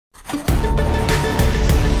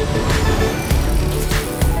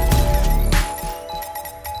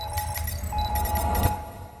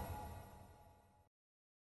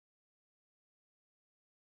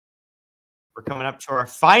coming up to our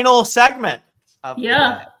final segment of the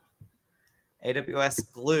day.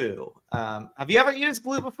 AWS Glue. Have you ever used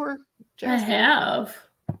Glue before, Jasmine? I have.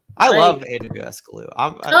 I love AWS Glue.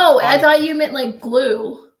 I thought you meant like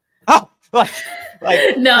glue. Oh,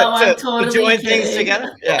 no, I'm totally join kidding. Things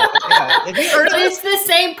together. Yeah. Have you heard of It's the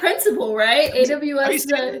same principle, right? AWS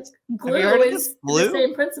Glue is the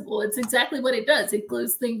same principle. It's exactly what it does. It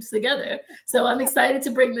glues things together. So I'm excited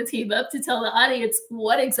to bring the team up to tell the audience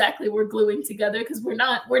what exactly we're gluing together, because we're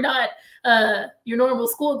not your normal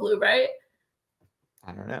school glue, right?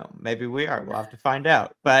 I don't know. Maybe we are. We'll have to find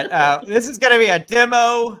out. But this is going to be a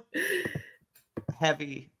demo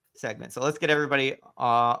heavy segment. So let's get everybody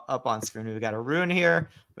up on screen. We've got Arun here.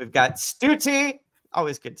 We've got Stuti.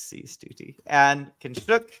 Always good to see you, Stuti. And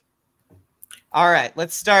Kinshuk. All right,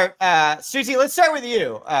 let's start. Stuti, let's start with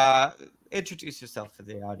you. Introduce yourself to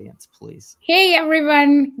the audience, please. Hey,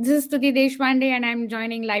 everyone. This is Stuti Deshpande, and I'm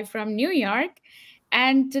joining live from New York.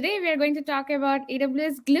 And today we are going to talk about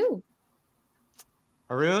AWS Glue.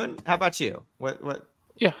 Arun, how about you? What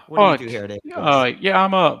do you do here today?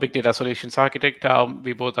 I'm a big data solutions architect.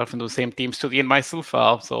 We both are from the same team, Stuti and myself.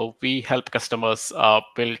 So we help customers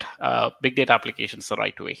build big data applications the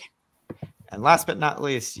right way. And last but not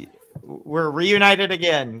least, we're reunited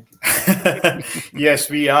again. Yes,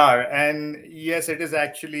 we are. And yes, it is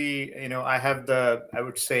actually, I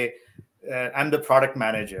would say, I'm the product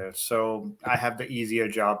manager. So I have the easier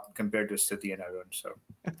job compared to Stuti and Arun. So.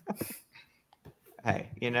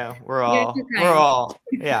 Hey, we're all,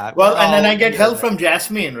 yeah. Well, and then I get help from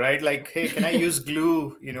Jasmine, right? Like, hey, can I use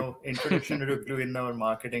Glue, introduction to Glue in our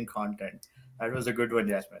marketing content? That was a good one,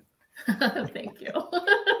 Jasmine. Thank you.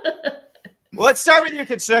 Well, let's start with you,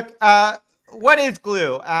 Kinshuk. What is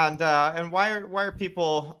Glue, and why are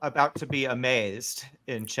people about to be amazed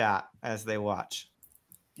in chat as they watch?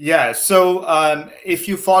 Yeah, so if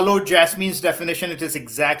you follow Jasmine's definition, it is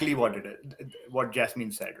exactly what it is, what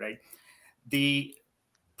Jasmine said, right? The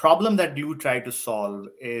problem that Glue tried to solve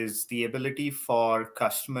is the ability for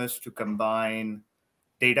customers to combine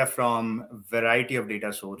data from a variety of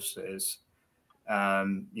data sources.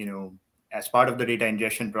 As part of the data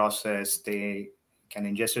ingestion process, they can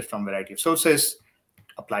ingest it from a variety of sources,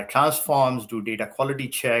 apply transforms, do data quality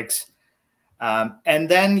checks. And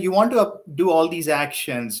then you want to do all these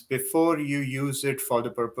actions before you use it for the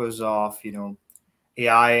purpose of,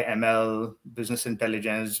 AI, ML, business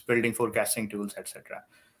intelligence, building forecasting tools, etc.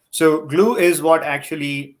 So Glue is what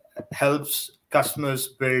actually helps customers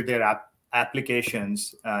build their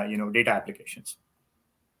applications, data applications.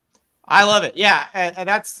 I love it. Yeah, and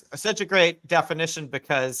that's such a great definition,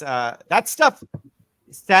 because that stuff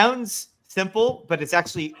sounds simple, but it's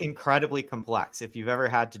actually incredibly complex if you've ever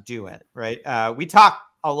had to do it, right? We talk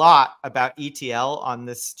a lot about ETL on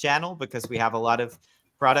this channel because we have a lot of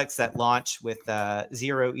products that launch with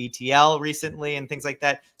zero ETL recently and things like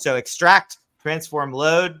that. So extract, transform,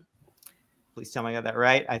 load. Please tell me I got that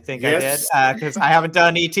right. I think yes. I did, because I haven't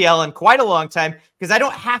done ETL in quite a long time, because I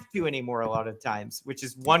don't have to anymore a lot of times, which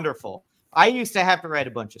is wonderful. I used to have to write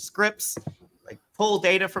a bunch of scripts, like pull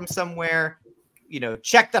data from somewhere,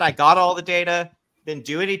 check that I got all the data, then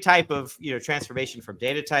do any type of, transformation from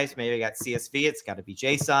data types. Maybe I got CSV. It's got to be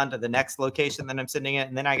JSON to the next location that I'm sending it.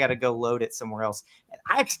 And then I got to go load it somewhere else. And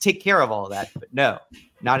I have to take care of all of that. But no,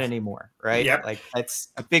 not anymore. Right. Yep. Like that's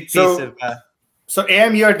a big piece of. So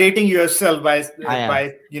AM, you're dating yourself by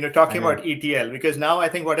talking about ETL, because now I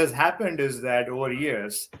think what has happened is that over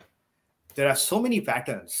years, there are so many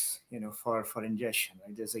patterns, for ingestion.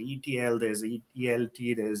 Right? There's a ETL, there's a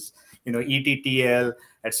ELT, there's, ETTL,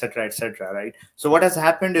 et cetera, right? So what has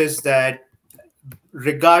happened is that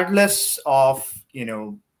regardless of,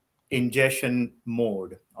 ingestion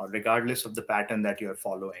mode, or regardless of the pattern that you're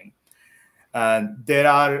following, there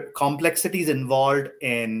are complexities involved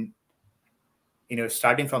in,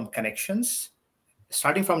 starting from connections,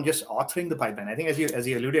 starting from just authoring the pipeline. I think as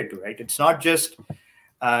you alluded to, right? It's not just,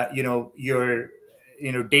 your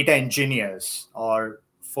data engineers or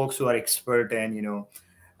folks who are expert in,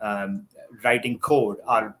 writing code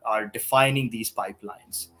are defining these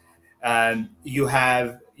pipelines. And you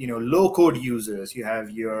have, low code users, you have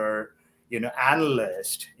your,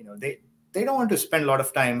 analyst, they don't want to spend a lot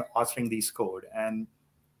of time authoring these code. And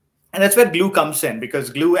that's where Glue comes in, because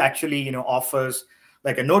Glue actually, offers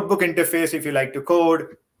like a notebook interface if you like to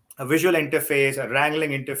code, a visual interface, a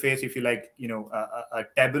wrangling interface if you like, a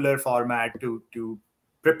tabular format to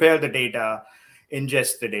prepare the data,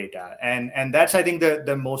 ingest the data, and that's, I think,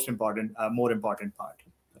 the most important, more important part.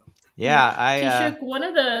 Yeah, Kinshuk, one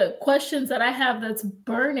of the questions that I have that's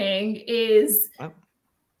burning is,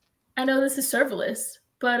 I know this is serverless,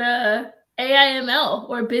 but AI/ML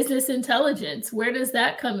or business intelligence? Where does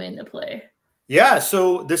that come into play? Yeah,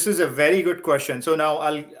 so this is a very good question. So now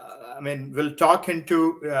we'll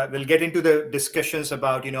get into the discussions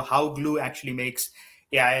about, how Glue actually makes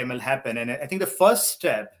AI/ML happen. And I think the first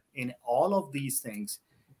step in all of these things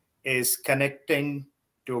is connecting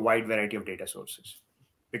to a wide variety of data sources.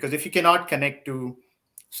 Because if you cannot connect to,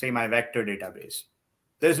 say, my vector database,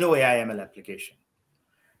 there's no AI/ML application.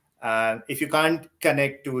 If you can't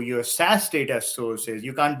connect to your SaaS data sources,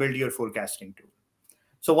 you can't build your forecasting tool.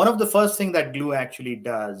 So one of the first things that Glue actually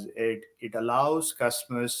does, it allows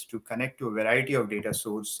customers to connect to a variety of data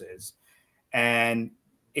sources and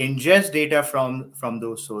ingest data from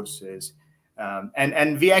those sources.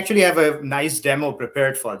 And we actually have a nice demo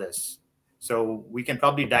prepared for this. So we can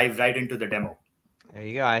probably dive right into the demo. There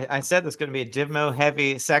you go. I said there's going to be a demo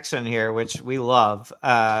heavy section here, which we love.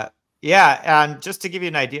 Yeah, and just to give you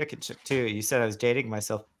an idea, too, you said I was dating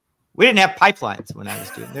myself. We didn't have pipelines when I was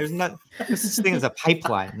doing. There's no such thing as a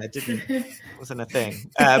pipeline. That wasn't a thing.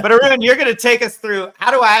 But Arun, you're going to take us through how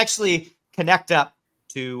do I actually connect up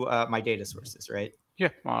to my data sources, right?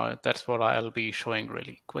 Yeah, that's what I'll be showing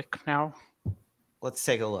really quick now. Let's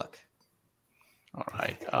take a look. All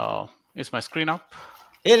right. Is my screen up?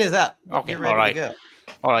 It is up. Okay. All right.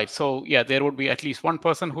 All right. So yeah, there would be at least one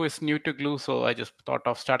person who is new to Glue. So I just thought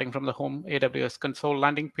of starting from the home AWS console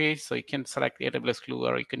landing page. So you can select AWS Glue,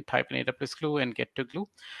 or you can type in AWS Glue and get to Glue.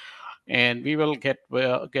 And we will get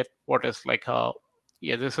what is like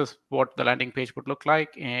this is what the landing page would look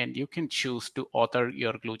like. And you can choose to author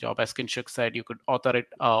your Glue job. As Kinshuk said, you could author it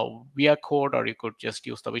via code, or you could just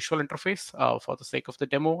use the visual interface. For the sake of the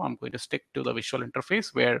demo, I'm going to stick to the visual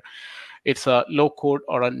interface, where it's a low code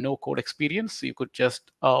or a no code experience. You could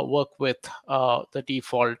just work with the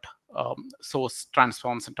default source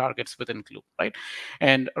transforms and targets within Glue, right?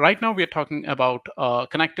 And right now we are talking about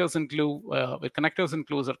connectors in Glue. With connectors in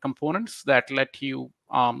Glue are components that let you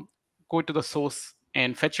go to the source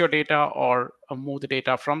and fetch your data, or move the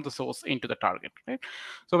data from the source into the target, right?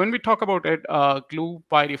 So when we talk about it, Glue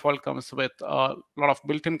by default comes with a lot of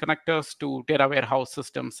built-in connectors to data warehouse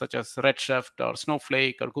systems such as Redshift or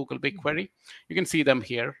Snowflake or Google BigQuery. You can see them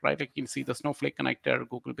here, right? You can see the Snowflake connector,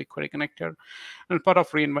 Google BigQuery connector. And part of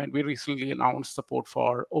reInvent, we recently announced support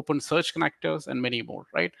for open search connectors and many more,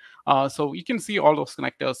 right? So you can see all those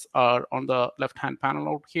connectors are on the left-hand panel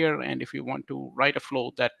out here. And if you want to write a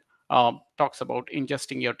flow that talks about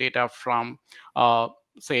ingesting your data from,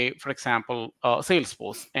 say, for example,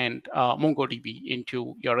 Salesforce and MongoDB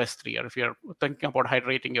into your S3, or if you're thinking about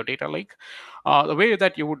hydrating your data lake, the way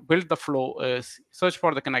that you would build the flow is search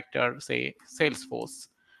for the connector, say, Salesforce,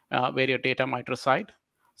 where your data might reside.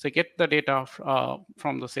 So you get the data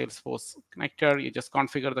from the Salesforce connector. You just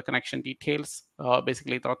configure the connection details,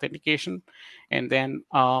 basically the authentication. And then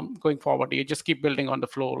going forward, you just keep building on the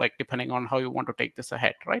flow, like depending on how you want to take this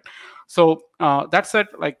ahead, right? So that's it.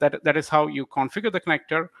 Like that is how you configure the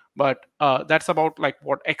connector. But that's about like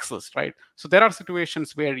what exists, right? So there are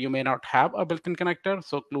situations where you may not have a built-in connector.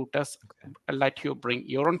 So Glue does let you bring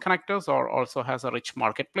your own connectors, or also has a rich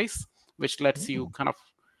marketplace, which lets you kind of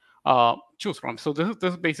choose from. So this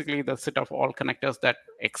is basically the set of all connectors that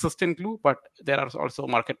exist in Glue, but there are also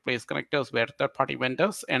marketplace connectors where third-party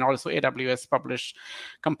vendors and also AWS publish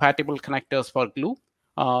compatible connectors for Glue.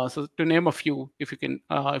 So to name a few, if you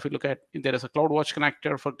look at, there is a CloudWatch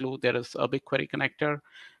connector for Glue, there is a BigQuery connector,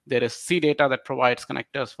 there is CData that provides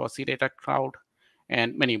connectors for CData Cloud,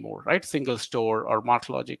 and many more, right? Single Store or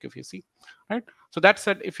MarkLogic, if you see, right? So that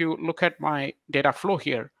said, if you look at my data flow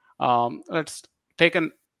here, let's take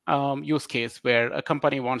an use case where a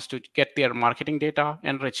company wants to get their marketing data,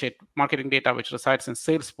 enrich it, marketing data which resides in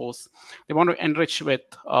Salesforce. They want to enrich with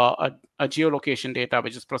a geolocation data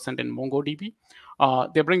which is present in MongoDB.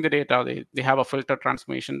 They bring the data, they have a filter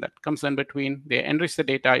transformation that comes in between. They enrich the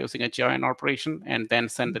data using a join operation and then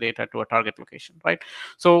send the data to a target location, right?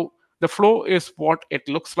 So the flow is what it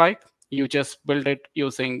looks like. You just build it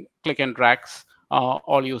using click and drags,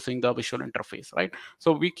 all using the visual interface, right?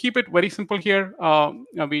 So we keep it very simple here.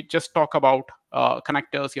 We just talk about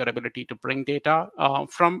connectors, your ability to bring data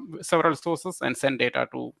from several sources and send data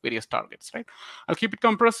to various targets, right? I'll keep it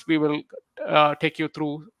compressed. We will take you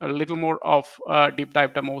through a little more of deep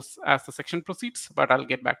dive demos as the section proceeds, but I'll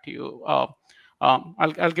get back to you.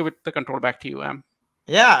 I'll give it the control back to you, Am.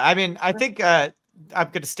 Yeah, I mean, I think I'm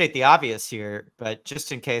going to state the obvious here, but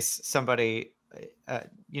just in case somebody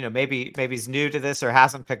maybe is new to this or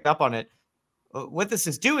hasn't picked up on it, what this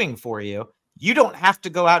is doing for you, you don't have to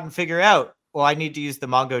go out and figure out well, I need to use the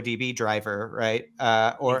MongoDB driver, right?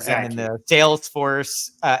 And then the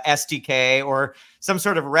Salesforce SDK or some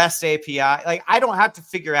sort of REST API. Like, I don't have to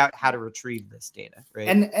figure out how to retrieve this data, right?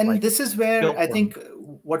 And like, this is where I think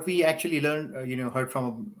what we actually learned, heard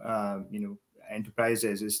from,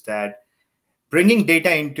 enterprises is that bringing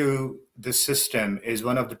data into the system is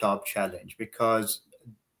one of the top challenge, because,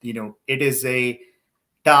 it is a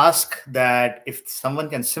task that if someone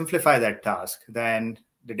can simplify that task, then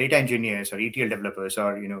the data engineers or ETL developers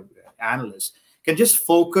or analysts can just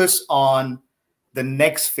focus on the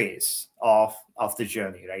next phase of the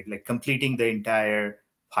journey, right? Like completing the entire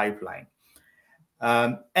pipeline.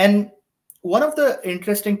 And one of the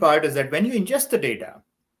interesting part is that when you ingest the data,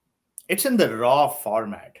 it's in the raw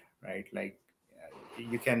format, right? Like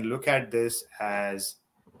you can look at this as,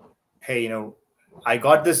 hey, I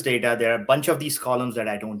got this data. There are a bunch of these columns that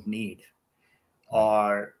I don't need,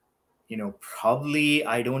 or probably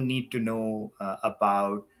I don't need to know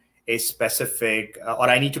about a specific, or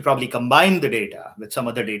I need to probably combine the data with some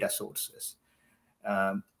other data sources.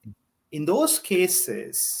 In those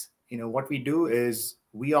cases, what we do is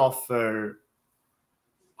we offer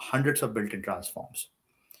hundreds of built-in transforms.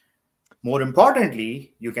 More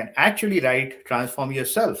importantly, you can actually write transform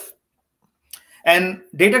yourself. And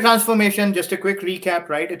data transformation, just a quick recap,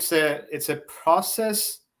 right? It's a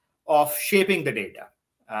process of shaping the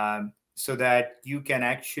data so that you can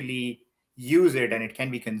actually use it and it can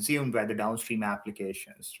be consumed by the downstream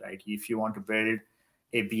applications, right? If you want to build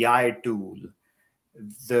a BI tool,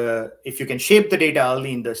 if you can shape the data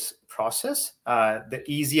early in this process, the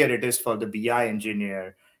easier it is for the BI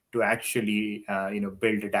engineer to actually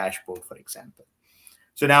build a dashboard, for example.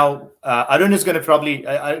 So now Arun is going to probably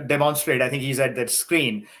demonstrate, I think he's at that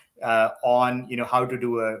screen, on how to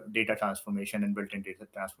do a data transformation and built-in data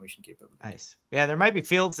transformation capability. Nice. Yeah, there might be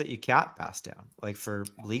fields that you can't pass down, like for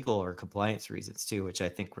legal or compliance reasons too, which I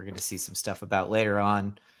think we're going to see some stuff about later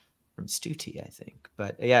on from Stuti, I think.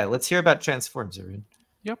 But yeah, let's hear about transforms, Arun.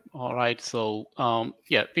 Yep. All right. So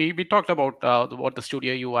yeah, we talked about what the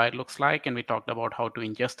Studio UI looks like, and we talked about how to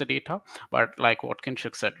ingest the data. But like what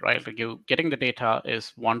Kinshuk said, right? Like getting the data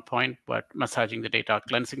is one point, but massaging the data,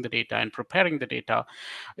 cleansing the data, and preparing the data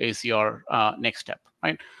is your next step,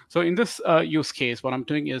 right? So in this use case, what I'm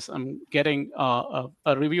doing is I'm getting a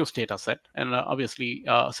reviews data set, and obviously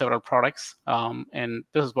several products. And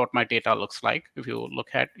this is what my data looks like. If you look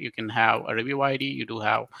at, you can have a review ID. You do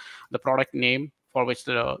have the product name for which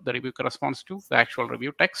the review corresponds to, the actual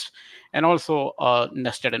review text, and also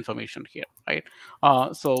nested information here, right?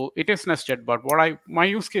 So it is nested, but my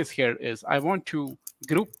use case here is I want to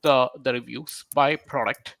group the reviews by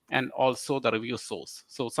product and also the review source.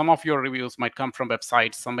 So some of your reviews might come from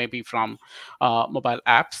websites, some may be from mobile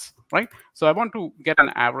apps, right? So I want to get an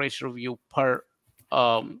average review per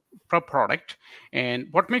product. And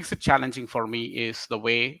what makes it challenging for me is the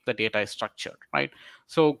way the data is structured, right?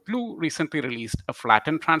 So Glue recently released a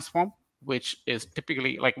flattened transform, which is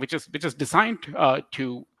typically which is designed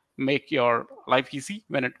to make your life easy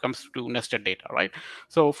when it comes to nested data, right?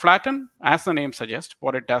 So flatten, as the name suggests,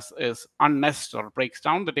 what it does is unnests or breaks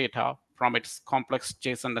down the data from its complex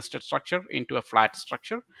JSON nested structure into a flat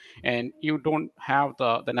structure, and you don't have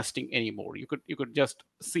the nesting anymore. You could just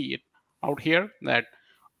see it out here that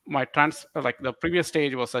my the previous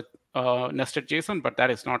stage was a nested JSON, but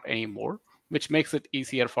that is not anymore, which makes it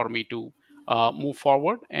easier for me to move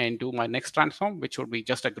forward and do my next transform, which would be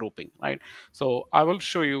just a grouping, right? So I will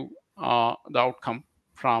show you the outcome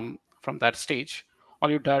from that stage.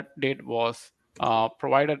 All you did was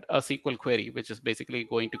provided a SQL query, which is basically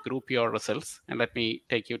going to group your results. And let me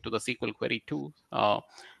take you to the SQL query too. You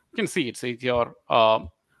can see it's your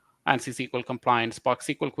ANSI SQL compliant Spark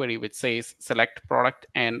SQL query, which says select product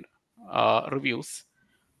and reviews,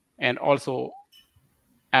 and also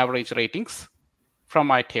average ratings from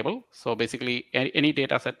my table. So basically, any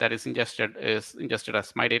data set that is ingested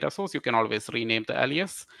as my data source. You can always rename the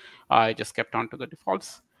alias. I just kept on to the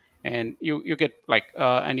defaults. And you get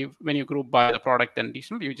when you group by the product and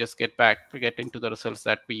additional, you just get into the results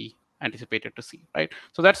that we anticipated to see, right?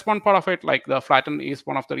 So that's one part of it. Like the flatten is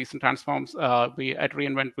one of the recent transforms. We at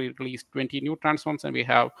reInvent, we released 20 new transforms, and we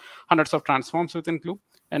have hundreds of transforms within Glue.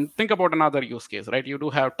 And think about another use case, right? You do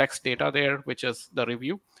have text data there, which is the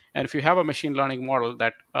review. And if you have a machine learning model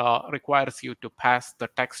that requires you to pass the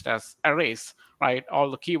text as arrays, right? All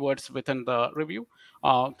the keywords within the review,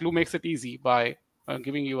 Glue makes it easy by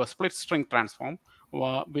giving you a split string transform,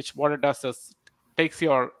 which what it does is takes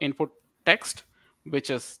your input text, which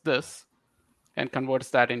is this, and converts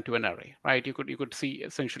that into an array, right? You could see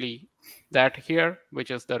essentially that here, which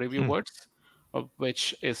is the review words,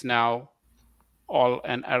 which is now all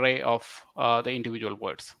an array of the individual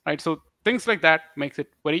words, right? So things like that makes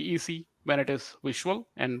it very easy when it is visual.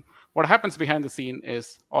 And what happens behind the scene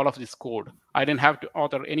is all of this code. I didn't have to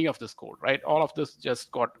author any of this code, right? All of this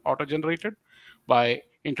just got auto-generated by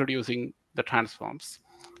introducing the transforms,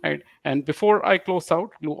 right? And before I close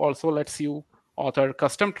out, Glue also lets you author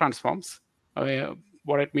custom transforms.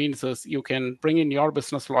 What it means is you can bring in your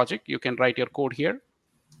business logic. You can write your code here.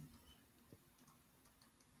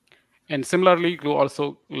 And similarly, Glue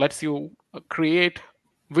also lets you create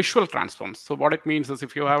visual transforms. So what it means is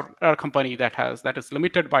if you have a company that is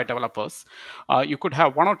limited by developers, you could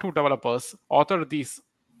have 1 or 2 developers author these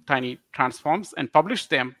tiny transforms and publish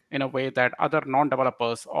them in a way that other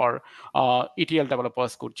non-developers or ETL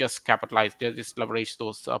developers could just capitalize. They just leverage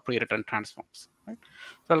those pre-written transforms. Right?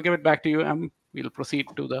 So I'll give it back to you. We'll proceed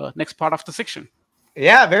to the next part of the section.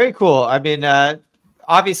 Yeah, very cool. I mean,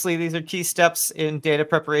 obviously these are key steps in data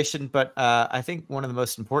preparation, but I think one of the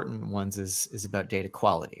most important ones is about data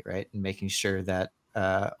quality, right? And making sure that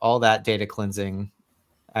all that data cleansing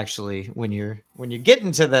actually, when you're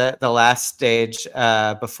getting to the last stage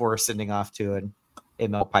before sending off to an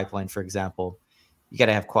ML pipeline, for example, you got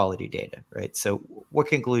to have quality data, right? So what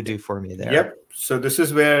can Glue do for me there? Yep. So this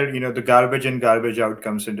is where, the garbage in, garbage out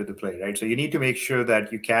comes into the play, right? So you need to make sure that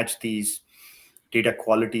you catch these data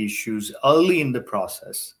quality issues early in the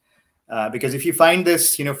process. Because if you find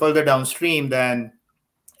this, further downstream, then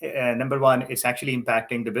number one, it's actually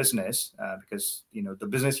impacting the business because, the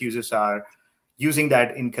business users are using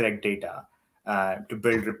that incorrect data to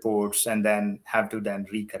build reports and then have to then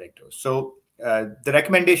recorrect those. So the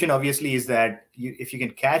recommendation obviously is that if you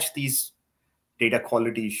can catch these data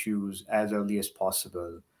quality issues as early as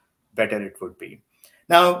possible, better it would be.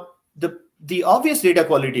 Now, the obvious data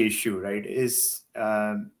quality issue, right, is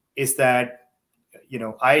that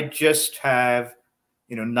I just have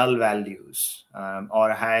null values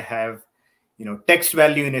or I have text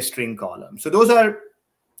value in a string column. So those are,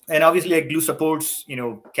 and obviously Glue supports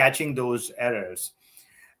catching those errors.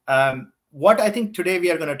 What I think today we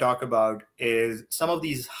are going to talk about is some of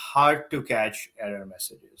these hard to catch error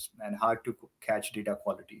messages and hard to catch data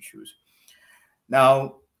quality issues.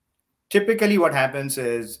 Now, typically what happens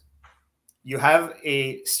is you have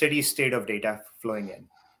a steady state of data flowing in.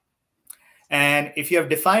 And if you have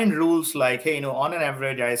defined rules like, hey, on an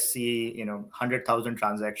average, I see, 100,000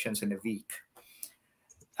 transactions in a week.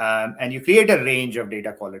 And you create a range of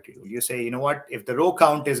data quality rule. You say, what, if the row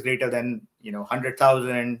count is greater than,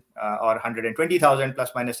 100,000 or 120,000 plus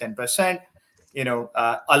minus 10%,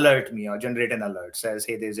 alert me or generate an alert, says,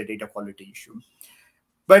 hey, there's a data quality issue.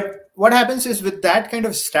 But what happens is with that kind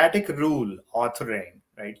of static rule authoring,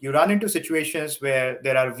 right, you run into situations where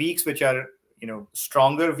there are weeks which are,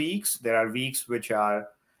 stronger weeks. There are weeks which are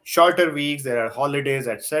shorter weeks. There are holidays,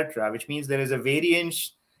 etc., which means there is a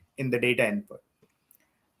variance in the data input.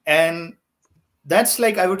 And that's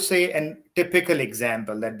like, I would say, a typical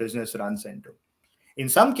example that business runs into. In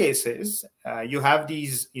some cases, you have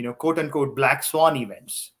these, quote unquote, black swan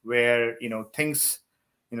events where, things,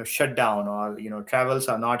 shut down or, travels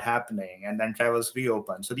are not happening and then travels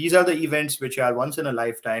reopen. So these are the events which are once in a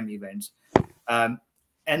lifetime events.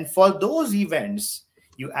 And for those events,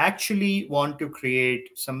 you actually want to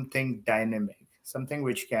create something dynamic, something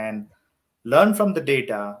which can learn from the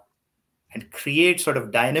data and create sort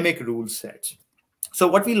of dynamic rule sets. So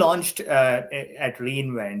what we launched at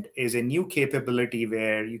reInvent is a new capability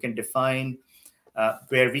where you can define,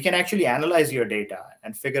 where we can actually analyze your data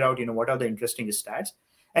and figure out, what are the interesting stats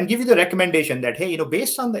and give you the recommendation that, hey,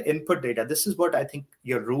 based on the input data, this is what I think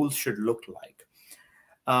your rules should look like.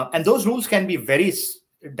 And those rules can be very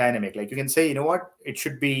dynamic. Like you can say, what, it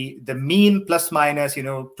should be the mean plus minus,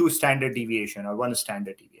 2 standard deviation or 1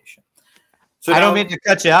 standard deviation. So I don't mean to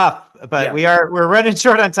cut you off, but yeah, we're running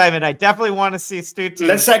short on time, and I definitely want to see Stuti.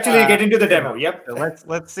 Let's actually get into the demo. Yep. So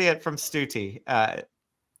let's see it from Stuti.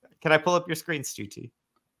 Can I pull up your screen, Stuti?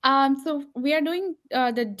 So we are doing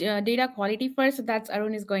the data quality first. So that's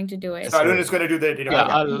Arun is going to do it. So Arun is going to do the data.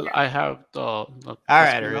 Yeah, I have the all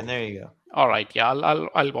right, Arun. There you go. All right. Yeah,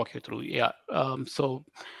 I'll walk you through. Yeah. So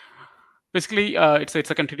basically, it's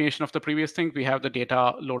a continuation of the previous thing. We have the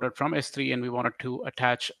data loaded from S3, and we wanted to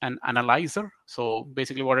attach an analyzer. So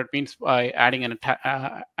basically, what it means by adding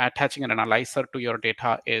attaching an analyzer to your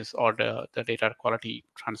data is, or the data quality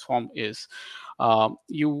transform is,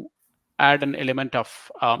 you add an element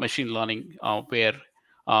of machine learning where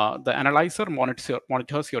the analyzer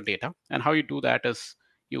monitors your data. And how you do that is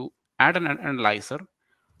you add an analyzer,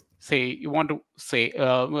 say you want to say,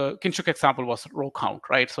 Kinshuk example was row count,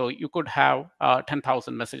 right? So you could have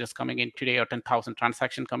 10,000 messages coming in today or 10,000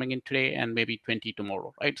 transactions coming in today and maybe 20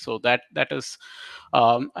 tomorrow, right? So that is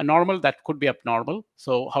a normal, that could be abnormal.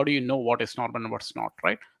 So how do you know what is normal and what's not,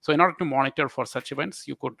 right? So in order to monitor for such events,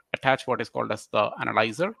 you could attach what is called as the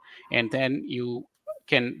analyzer, and then you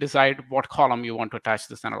can decide what column you want to attach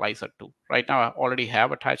this analyzer to. Right now, I already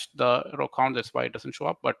have attached the row count. That's why it doesn't show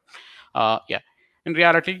up. But yeah, in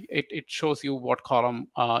reality, it shows you what column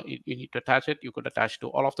you need to attach it. You could attach to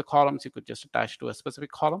all of the columns. You could just attach to a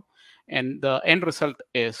specific column. And the end result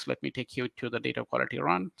is, let me take you to the data quality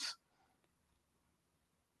runs.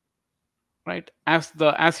 Right,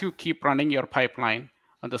 as you keep running your pipeline,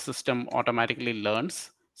 the system automatically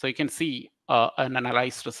learns. So you can see an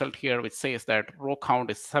analyzed result here, which says that row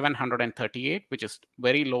count is 738, which is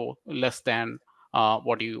very low, less than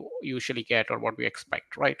what you usually get or what we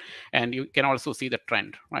expect, right? And you can also see the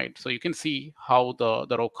trend, right? So you can see how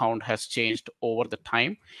the row count has changed over the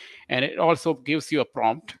time. And it also gives you a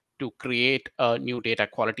prompt to create a new data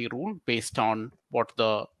quality rule based on what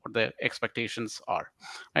the expectations are,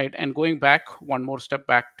 right? And going back one more step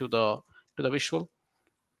back to the visual,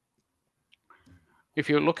 if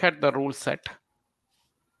you look at the rule set,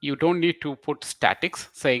 you don't need to put statics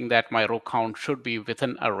saying that my row count should be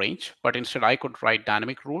within a range, but instead I could write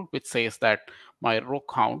dynamic rule which says that my row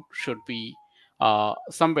count should be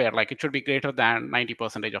somewhere, like it should be greater than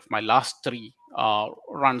 90% of my last three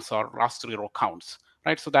runs or last three row counts,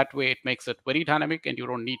 right? So that way it makes it very dynamic, and you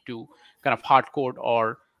don't need to kind of hard code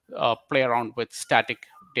or play around with static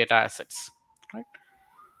data assets, right?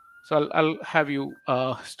 So I'll have you,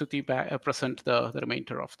 Stuti, present the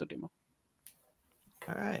remainder of the demo.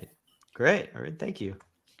 All right, great. All right, thank you.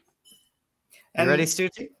 You ready,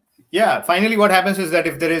 Stuti? Yeah, finally what happens is that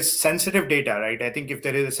if there is sensitive data, right? I think if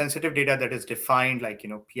there is a sensitive data that is defined, like,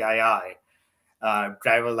 PII,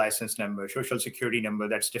 driver license number, social security number,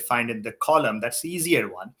 that's defined in the column, that's the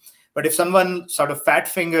easier one. But if someone sort of fat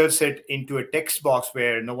fingers it into a text box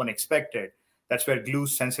where no one expected, that's where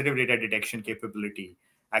Glue's sensitive data detection capability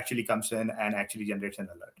actually comes in and actually generates an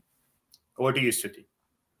alert. Over to you, Stuti.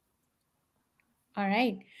 All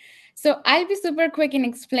right. So I'll be super quick in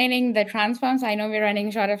explaining the transforms. I know we're running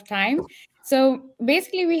short of time. So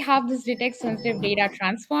basically, we have this detect sensitive data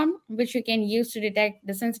transform, which you can use to detect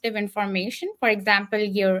the sensitive information. For example,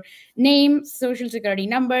 your name, social security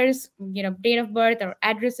numbers, date of birth or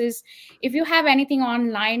addresses. If you have anything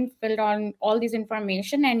online filled on all this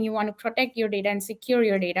information and you want to protect your data and secure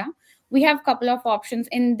your data, we have a couple of options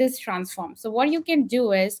in this transform. So what you can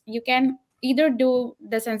do is you can either do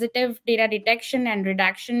the sensitive data detection and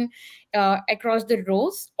redaction across the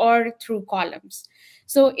rows or through columns.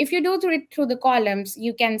 So if you do through the columns,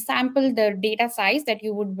 you can sample the data size that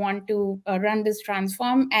you would want to run this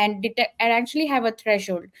transform and detect and actually have a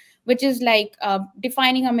threshold, which is like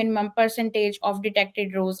defining a minimum percentage of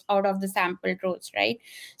detected rows out of the sampled rows, right?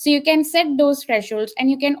 So you can set those thresholds, and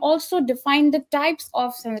you can also define the types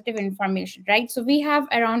of sensitive information, right? So we have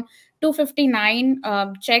around 259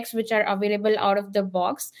 checks which are available out of the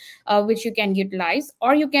box, which you can utilize,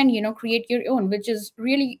 or you can create your own, which is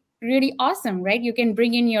really awesome, right? You can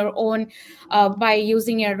bring in your own by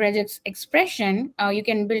using your regex expression. You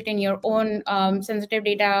can build in your own sensitive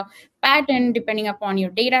data pattern depending upon your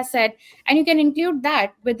data set, and you can include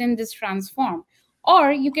that within this transform.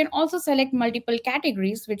 Or you can also select multiple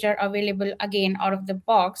categories which are available again out of the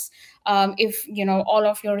box. If all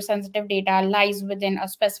of your sensitive data lies within a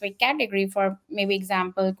specific category, for maybe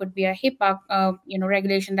example could be a HIPAA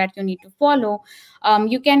regulation that you need to follow,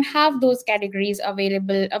 you can have those categories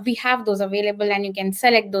available. We have those available, and you can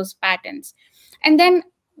select those patterns. And then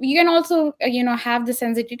you can also have the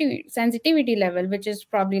sensitivity level, which is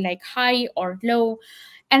probably like high or low.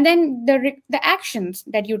 And then the actions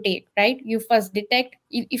that you take, right? You first detect.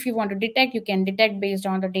 If you want to detect, you can detect based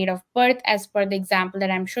on the date of birth, as per the example that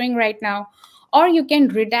I'm showing right now. Or you can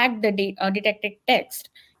redact the detected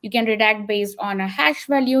text. You can redact based on a hash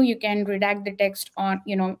value. You can redact the text on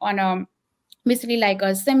on a basically like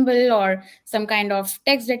a symbol or some kind of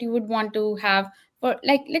text that you would want to have. For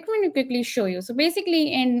like, let me quickly show you. So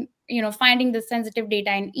basically, in finding the sensitive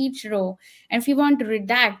data in each row, and if you want to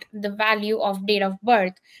redact the value of date of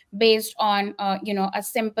birth based on a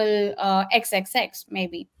simple xxx,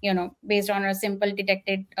 maybe based on a simple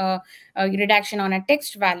detected redaction on a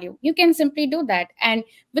text value, you can simply do that. And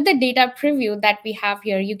with the data preview that we have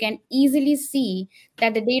here, you can easily see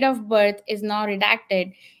that the date of birth is now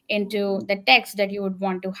redacted into the text that you would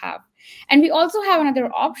want to have. And we also have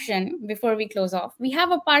another option before we close off. We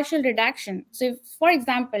have a partial redaction. So if, for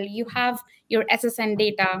example, you have your SSN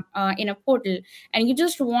data in a portal, and you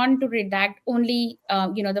just want to redact only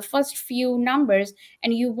the first few numbers,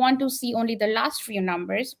 and you want to see only the last few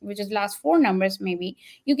numbers, which is last 4 numbers maybe,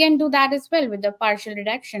 you can do that as well with the partial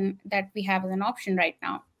redaction that we have as an option right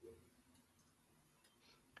now.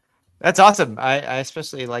 That's awesome. I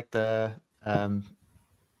especially like the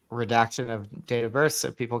redaction of date of birth,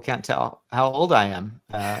 so people can't tell how old I am,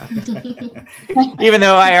 even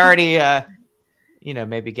though I already,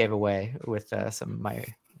 maybe gave away with some of my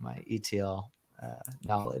ETL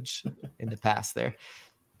knowledge in the past there.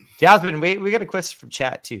 Jasmine, we got a question from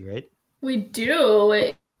chat too, right? We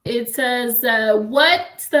do. It says,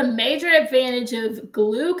 what's the major advantage of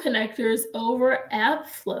Glue connectors over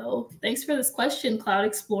AppFlow? Thanks for this question, Cloud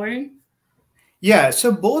Exploring. Yeah,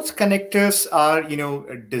 so both connectors are,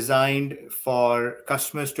 designed for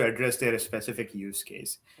customers to address their specific use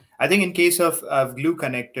case. I think in case of Glue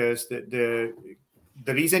connectors, the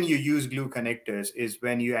reason you use Glue connectors is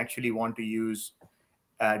when you actually want to use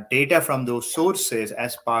data from those sources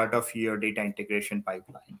as part of your data integration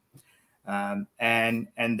pipeline.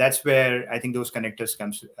 And that's where I think those connectors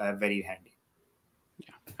comes very handy.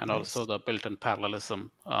 Yeah, and also the built-in parallelism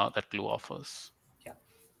that Glue offers.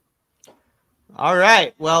 All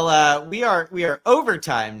right. Well, we are over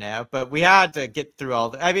time now, but we had to get through all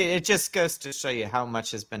the. I mean, it just goes to show you how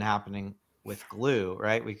much has been happening with Glue,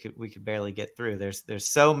 right? We could barely get through. There's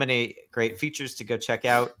so many great features to go check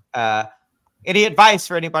out. Any advice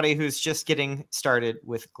for anybody who's just getting started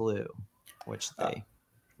with Glue, which they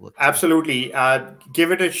look to? Absolutely.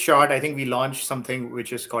 Give it a shot. I think we launched something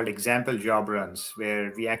which is called example job runs,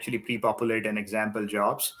 where we actually pre-populate an example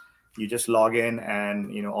jobs. You just log in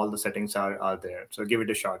and all the settings are there. So give it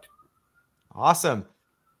a shot. Awesome.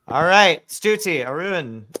 All right. Stuti,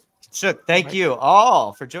 Arun, Shuk, thank you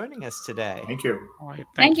all for joining us today. Thank you. All right,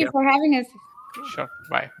 thank you for having us. Sure.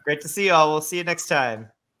 Bye. Great to see you all. We'll see you next time.